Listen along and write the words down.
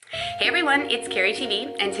Hey everyone, it's Carrie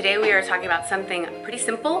TV, and today we are talking about something pretty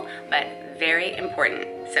simple, but very important.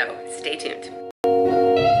 So stay tuned.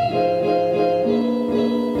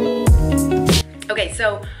 Okay,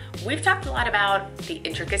 so we've talked a lot about the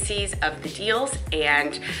intricacies of the deals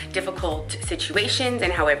and difficult situations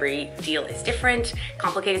and how every deal is different,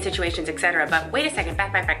 complicated situations, etc. But wait a second,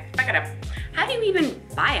 back it up. How do you even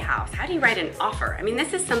buy a house? How do you write an offer? I mean,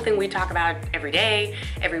 this is something we talk about every day,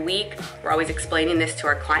 every week. We're always explaining this to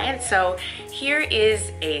our clients. So here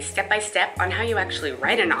is a step-by-step on how you actually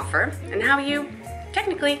write an offer and how you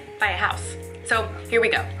technically buy a house. So here we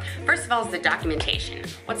go. First of all is the documentation.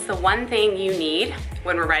 What's the one thing you need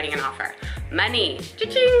when we're writing an offer? Money.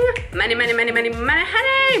 Cha-ching! Money, money, money, money, money,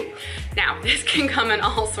 honey! Now, this can come in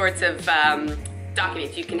all sorts of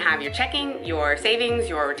documents. You can have your checking, your savings,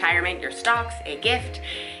 your retirement, your stocks, a gift,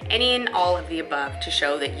 any and all of the above to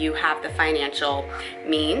show that you have the financial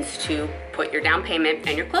means to put your down payment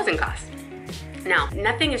and your closing costs. Now,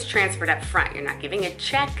 nothing is transferred up front. You're not giving a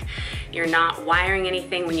check. You're not wiring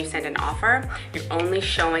anything when you send an offer. You're only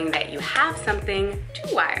showing that you have something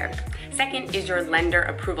to wire. Second is your lender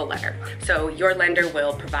approval letter. So your lender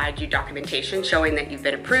will provide you documentation showing that you've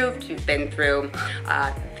been approved, you've been through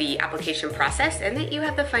the application process, and that you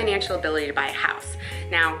have the financial ability to buy a house.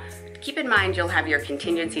 Now, keep in mind you'll have your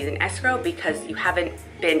contingencies in escrow because you haven't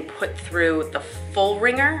been put through the full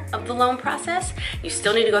ringer of the loan process. You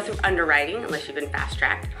still need to go through underwriting unless you've been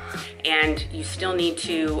fast-tracked, and you still need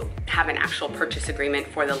to have an actual purchase agreement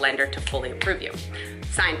for the lender to fully approve you.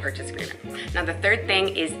 Signed purchase agreement. Now the third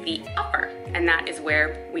thing is the offer, and that is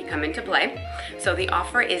where we come into play. So the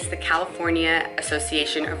offer is the California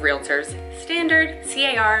Association of Realtors standard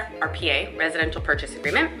CAR RPA, residential purchase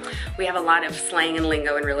agreement. We have a lot of slang and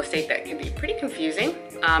lingo in real estate that can be pretty confusing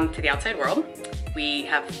to the outside world. We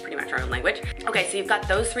have pretty much our own language. Okay, so you've got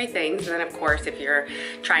those three things, and then of course if you're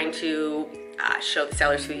trying to show the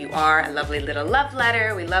sellers who you are, a lovely little love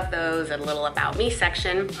letter, we love those, a little about me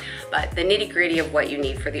section, but the nitty gritty of what you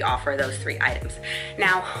need for the offer, those three items.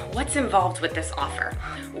 Now, what's involved with this offer?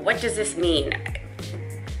 What does this mean?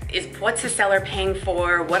 What's the seller paying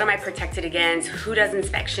for? What am I protected against? Who does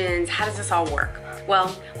inspections? How does this all work?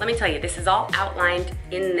 Well, let me tell you, this is all outlined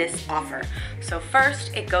in this offer. So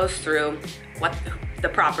first, it goes through what the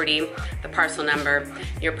property, the parcel number,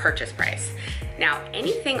 your purchase price. Now,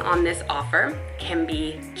 anything on this offer can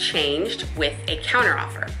be changed with a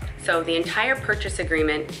counteroffer. So the entire purchase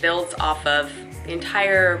agreement builds off of the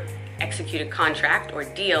entire executed contract or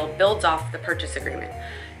deal builds off the purchase agreement.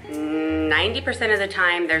 90% of the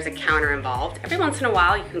time there's a counter involved. Every once in a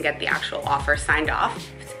while you can get the actual offer signed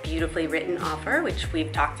off. It's a beautifully written offer, which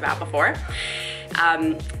we've talked about before.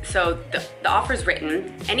 So the offer's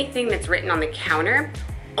written. Anything that's written on the counter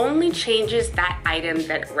only changes that item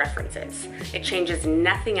that it references. It changes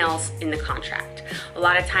nothing else in the contract. A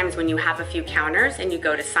lot of times when you have a few counters and you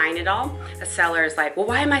go to sign it all, a seller is like, well,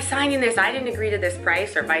 why am I signing this? I didn't agree to this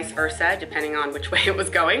price, or vice versa, depending on which way it was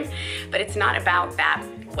going. But it's not about that,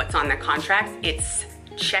 what's on the contract. It's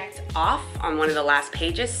checked off on one of the last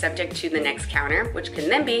pages subject to the next counter, which can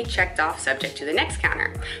then be checked off subject to the next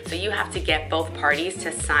counter. So you have to get both parties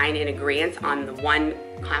to sign an agreement on the one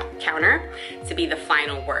counter to be the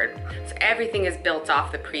final word. So everything is built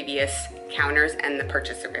off the previous counters and the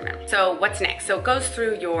purchase agreement. So what's next? So it goes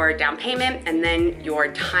through your down payment and then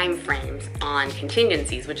your time frames on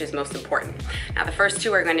contingencies, which is most important. Now the first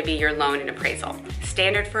two are going to be your loan and appraisal.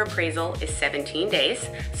 Standard for appraisal is 17 days.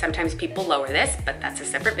 Sometimes people lower this, but that's a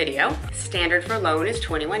separate video. Standard for loan is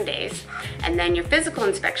 21 days. And then your physical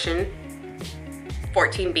inspection,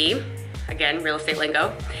 14B, again, real estate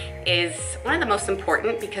lingo, is one of the most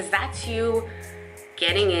important because that's you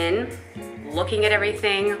getting in, looking at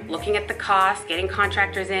everything, looking at the cost, getting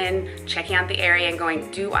contractors in, checking out the area and going,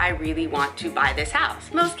 do I really want to buy this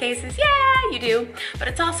house? Most cases, yeah, you do. But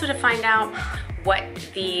it's also to find out what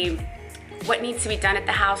needs to be done at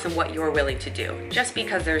the house and what you're willing to do. Just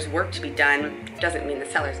because there's work to be done doesn't mean the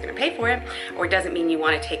seller's gonna pay for it, or doesn't mean you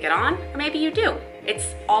wanna take it on, or maybe you do.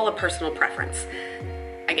 It's all a personal preference.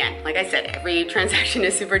 Again, like I said, every transaction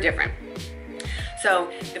is super different. So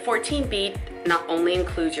the 14B not only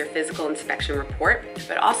includes your physical inspection report,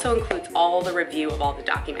 but also includes all the review of all the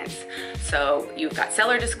documents. So you've got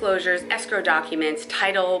seller disclosures, escrow documents,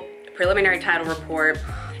 title, preliminary title report,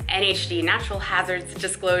 NHD, natural hazards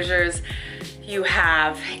disclosures. You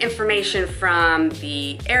have information from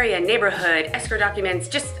the area, neighborhood, escrow documents,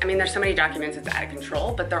 there's so many documents, it's out of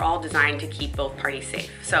control, but they're all designed to keep both parties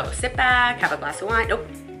safe. So sit back, have a glass of wine,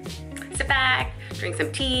 sit back, drink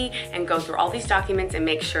some tea, and go through all these documents and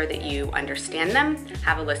make sure that you understand them,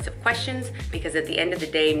 have a list of questions, because at the end of the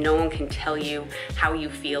day, no one can tell you how you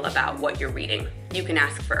feel about what you're reading. You can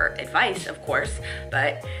ask for advice, of course,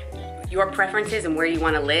 but your preferences and where you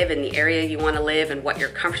want to live and the area you want to live and what you're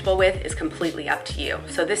comfortable with is completely up to you.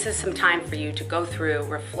 So this is some time for you to go through,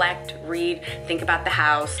 reflect, read, think about the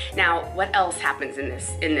house. Now, what else happens in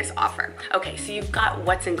this offer? Okay, so you've got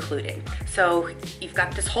what's included. So you've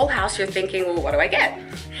got this whole house, you're thinking, well, what do I get?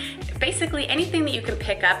 Basically, anything that you can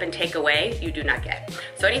pick up and take away, you do not get.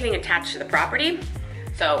 So anything attached to the property,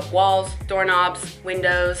 so walls, doorknobs,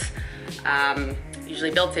 windows,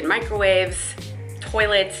 usually built-in microwaves,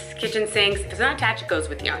 toilets, kitchen sinks. If it's not attached, it goes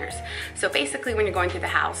with the owners. So basically when you're going through the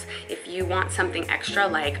house, if you want something extra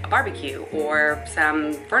like a barbecue or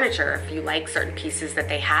some furniture, if you like certain pieces that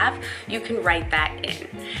they have, you can write that in.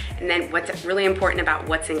 And then what's really important about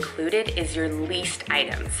what's included is your leased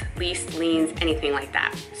items, leased, liens, anything like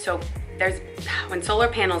that. So when solar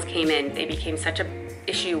panels came in, they became such an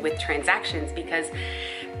issue with transactions because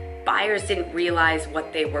buyers didn't realize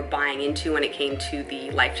what they were buying into when it came to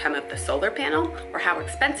the lifetime of the solar panel or how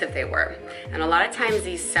expensive they were. And a lot of times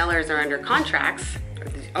these sellers are under contracts, or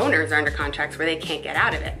these owners are under contracts where they can't get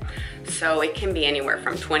out of it. So it can be anywhere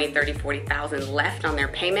from 20, 30, 40,000 left on their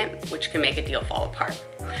payment, which can make a deal fall apart.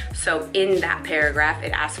 So in that paragraph,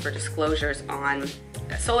 it asks for disclosures on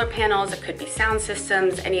solar panels, it could be sound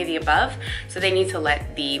systems, any of the above. So they need to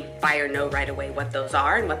let the buyer know right away what those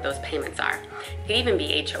are and what those payments are. It could even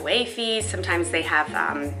be HOA fees. Sometimes they have,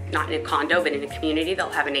 not in a condo, but in a community, they'll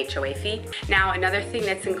have an HOA fee. Now, another thing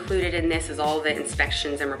that's included in this is all the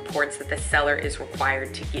inspections and reports that the seller is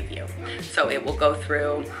required to give you. So it will go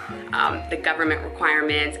through the government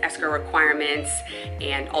requirements, escrow requirements,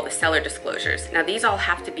 and all the seller disclosures. Now, these all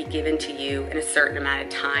have to be given to you in a certain amount of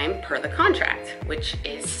time per the contract, which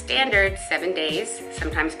is standard 7 days.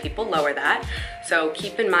 Sometimes people lower that. So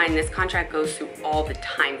keep in mind this contract goes through all the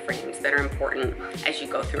time frames that are important as you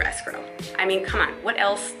go through escrow. I mean, come on, what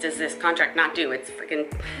else does this contract not do? It's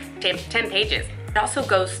freaking 10 pages. It also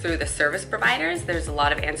goes through the service providers. There's a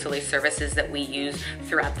lot of ancillary services that we use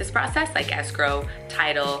throughout this process, like escrow,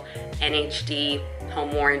 title, NHD,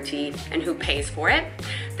 home warranty, and who pays for it.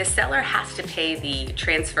 The seller has to pay the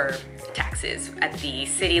transfer taxes at the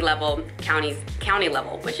city level, county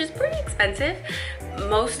level, which is pretty expensive.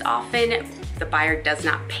 Most often, the buyer does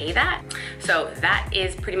not pay that. So that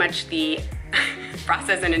is pretty much the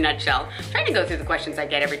process in a nutshell. I'm trying to go through the questions I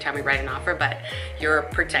get every time we write an offer, but you're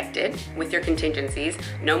protected with your contingencies.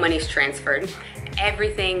 No money's transferred.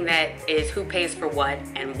 Everything that is who pays for what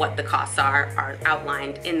and what the costs are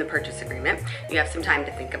outlined in the purchase agreement. You have some time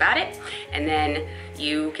to think about it, and then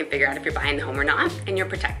you can figure out if you're buying the home or not, and you're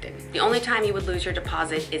protected. The only time you would lose your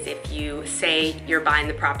deposit is if you say you're buying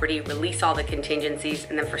the property, release all the contingencies,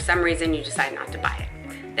 and then for some reason you decide not to buy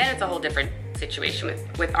it. Then it's a whole different situation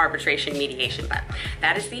with arbitration mediation. But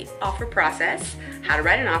that is the offer process, how to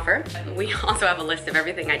write an offer. We also have a list of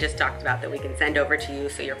everything I just talked about that we can send over to you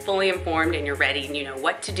so you're fully informed and you're ready and you know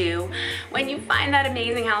what to do when you find that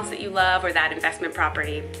amazing house that you love or that investment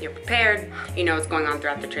property. You're prepared, you know what's going on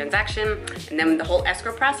throughout the transaction, and then the whole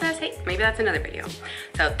escrow process, hey, maybe that's another video.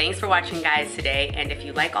 So thanks for watching, guys, today, and if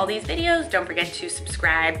you like all these videos, don't forget to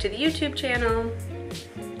subscribe to the YouTube channel.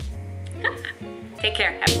 Take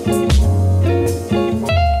care.